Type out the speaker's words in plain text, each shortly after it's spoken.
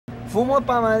Fumo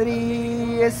pa'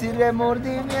 Madrid y sin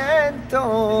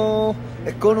remordimiento.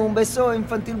 Es con un beso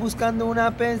infantil buscando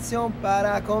una pensión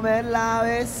para comerla a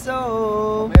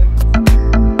beso.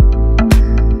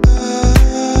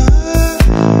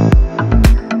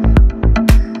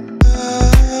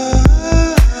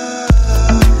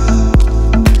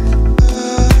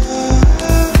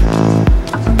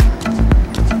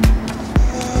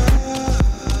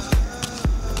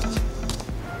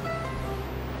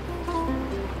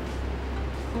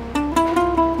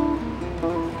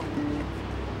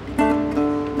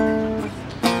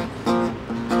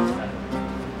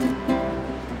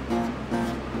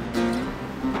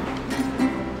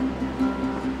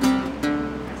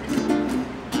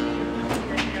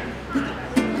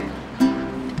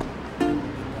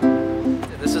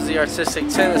 The artistic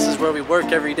tent. This is where we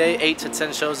work every day, 8 to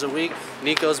 10 shows a week.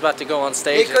 Nico's about to go on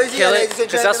stage and kill it,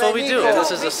 because that's what we do. And this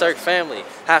is the Cirque family.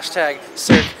 Hashtag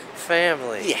Cirque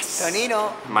family. Yes.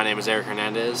 Tonino. My name is Eric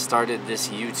Hernandez. Started this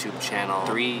YouTube channel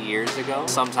 3 years ago.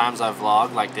 Sometimes I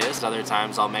vlog like this. Other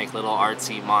times I'll make little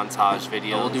artsy montage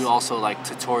videos. We'll do also like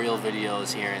tutorial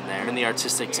videos here and there. I'm in the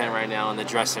artistic tent right now in the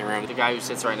dressing room. The guy who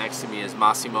sits right next to me is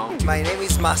Massimo. My name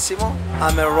is Massimo.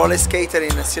 I'm a roller skater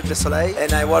in Cirque du Soleil,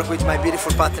 and I work with my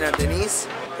beautiful partner Denise.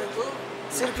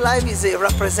 Cirque Live is a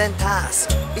represent us.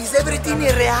 It's everything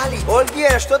in reality. All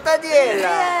year, что-то делать.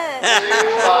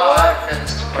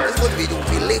 That's what we do.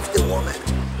 We live the woman.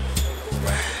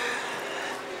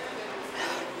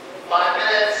 5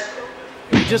 minutes.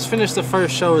 We just finished the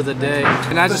first show of the day,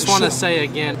 and I just want to say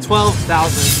again, 12,000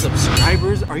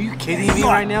 subscribers. Are you kidding me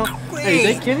right now?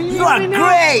 Hey, they kidding me right now?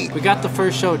 Great! We got the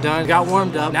first show done, got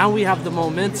warmed up. Now we have the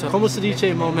momentum, como se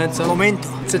dice momentum,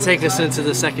 to take us into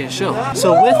the second show.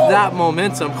 So with that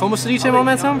momentum, como se dice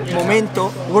momentum?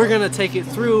 Momento. We're gonna take it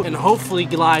through and hopefully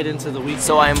glide into the week.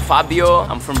 So I am Fabio,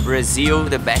 I'm from Brazil,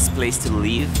 the best place to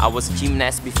live. I was a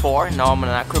gymnast before, now I'm an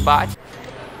acrobat.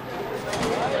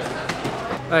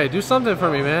 Hey, do something for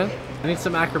me, man. I need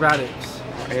some acrobatics.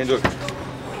 I can do it.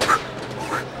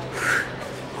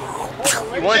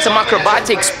 You want some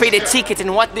acrobatics? Pay the ticket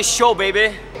and watch the show,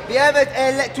 baby. We have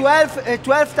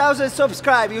 12,000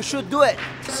 subscribers. You should do it.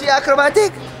 See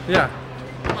acrobatic? Yeah.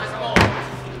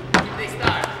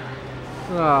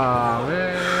 Aw,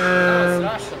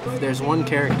 man. There's one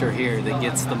character here that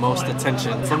gets the most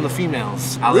attention from the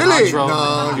females. Really? Alejandro.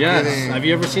 No, yes. kidding. Have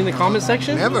you ever seen the comment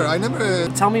section? Never. I never.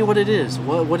 Tell me what it is.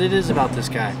 What it is about this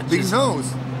guy. Big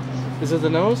nose. Is it the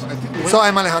nose? I think. So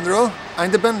I'm Alejandro.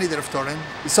 I'm the band leader of Torrent.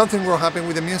 If something wrong happened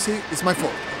with the music, it's my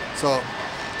fault. So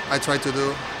I try to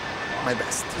do my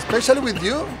best. Especially with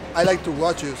you, I like to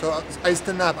watch you. So I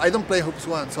stand up. I don't play hoops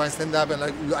one. So I stand up and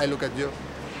I look at you.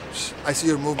 I see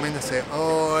your movement and say,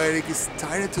 oh, Eric is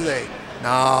tired today.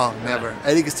 No, never.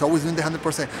 Eric is always doing the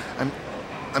 100%.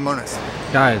 I'm honest.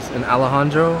 Guys, and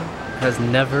Alejandro has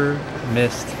never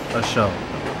missed a show.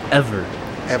 Ever.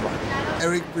 Ever.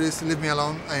 Eric, please leave me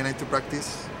alone. I need to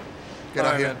practice. Get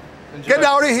out of here. Enjoy. Get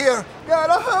out of here! Get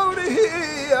out of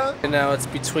here! And now it's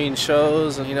between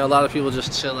shows, and you know, a lot of people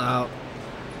just chill out,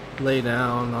 lay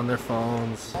down on their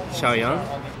phones. Xiaoyang?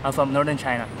 I'm from northern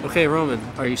China. Okay, Roman,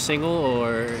 are you single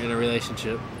or in a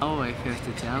relationship? Oh, I heard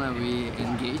Tatiana, we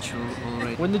engaged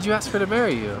already. When did you ask her to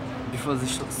marry you? Before the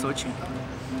Sochi.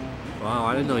 Wow,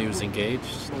 I didn't know he was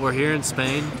engaged. We're here in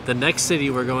Spain. The next city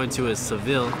we're going to is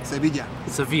Seville. Sevilla.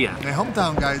 Sevilla. My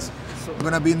hometown, guys. I'm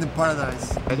gonna be in the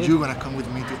paradise. And you're gonna come with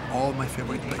me to all my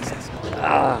favorite places.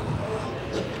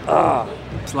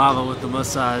 Slava with the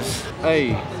massage.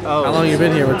 Hey, oh. How long you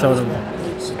been here with Totem?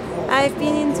 I've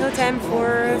been in Totem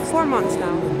for 4 months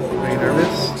now. Are you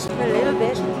nervous? A little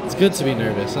bit, It's good to be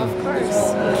nervous, huh? of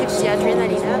course. Keeps the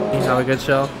adrenaline up. You have a good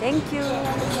show? Thank you.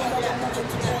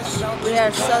 We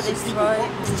are so destroyed.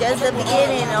 It's just the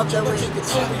beginning of the week.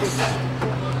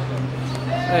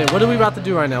 Hey, what are we about to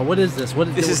do right now? What is this?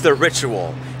 This is the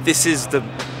ritual. This is the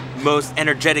most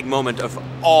energetic moment of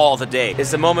all the day.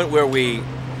 It's the moment where we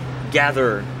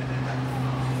gather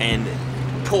and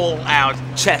pull out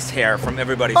chest hair from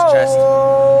everybody's chest.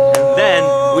 And then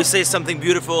we say something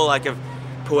beautiful like a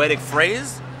poetic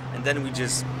phrase, and then we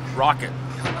just rock it.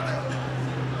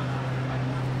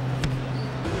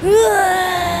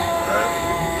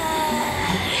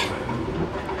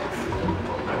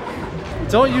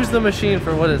 Don't use the machine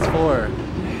for what it's for,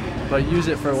 but use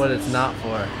it for what it's not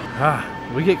for.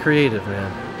 We get creative,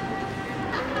 man.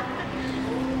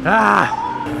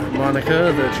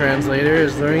 Monica, the translator,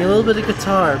 is learning a little bit of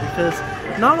guitar because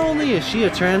not only is she a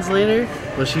translator,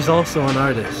 but she's also an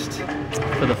artist.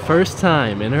 For the first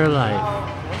time in her life,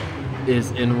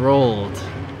 is enrolled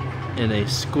in a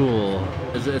school.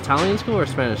 Is it Italian school or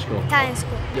Spanish school? Italian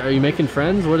school. Are you making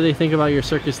friends? What do they think about your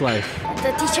circus life?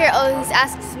 The teacher always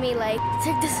asks me like,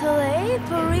 Cirque du Soleil,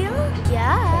 for real?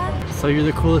 Yeah. So you're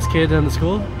the coolest kid in the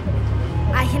school?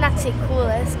 I cannot say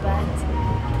coolest, but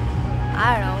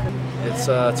I don't know. It's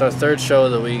our third show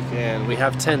of the week, and we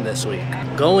have 10 this week.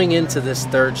 Going into this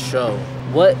third show,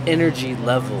 what energy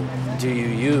level do you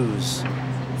use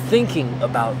thinking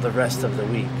about the rest of the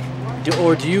week?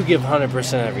 Or do you give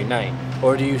 100% every night?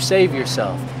 Or do you save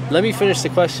yourself? Let me finish the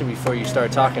question before you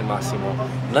start talking, Massimo.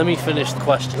 Let me finish the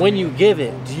question. When you give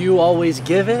it, do you always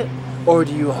give it? Or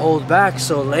do you hold back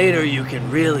so later you can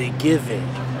really give it?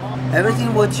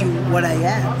 Everything what I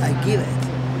have, I give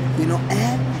it. You know,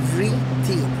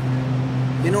 everything.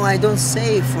 You know, I don't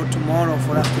save for tomorrow,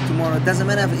 for after tomorrow. It doesn't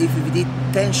matter if we did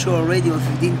 10 shows already or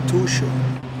if we did 2 shows.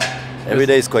 Every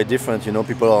day is quite different, you know,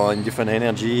 people are in different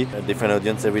energy, a different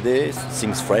audience every day.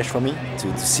 Things fresh for me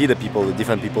to see the people, the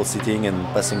different people sitting and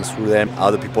passing through them,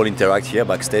 how the people interact here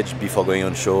backstage before going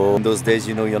on show. In those days,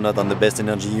 you know, you're not on the best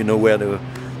energy, you know where to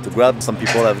grab. Some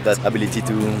people have that ability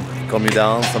to calm you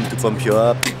down, some to pump you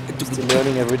up. Still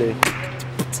learning every day.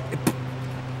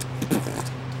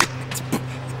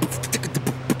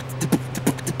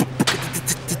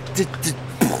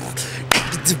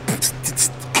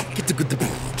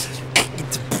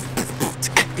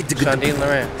 Shandine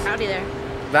Laurent. Howdy there.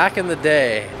 Back in the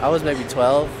day, I was maybe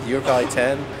 12, you were probably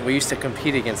 10. We used to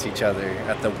compete against each other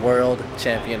at the World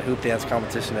Champion Hoop Dance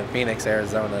Competition in Phoenix,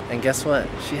 Arizona. And guess what?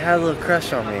 She had a little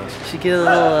crush on me. She get a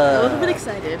little, A little bit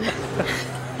excited.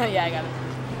 Yeah, I got it.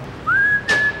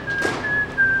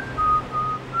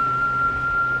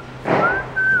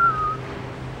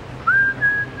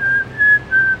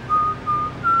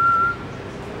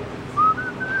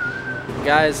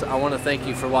 Guys, I want to thank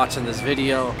you for watching this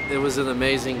video. It was an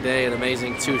amazing day, an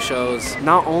amazing 2 shows.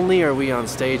 Not only are we on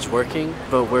stage working,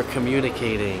 but we're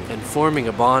communicating and forming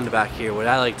a bond back here, what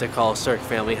I like to call Cirque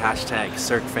Family, hashtag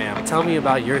Cirque Fam. Tell me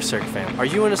about your Cirque Fam. Are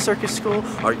you in a circus school?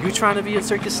 Are you trying to be a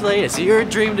Cirque du Soleil? Is it your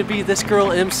dream to be this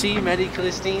girl MC, Medi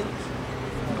Christine?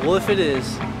 Well, if it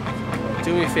is,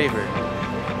 do me a favor.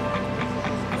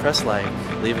 Press like,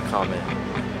 leave a comment,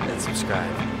 and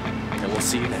subscribe. And we'll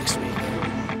see you next week.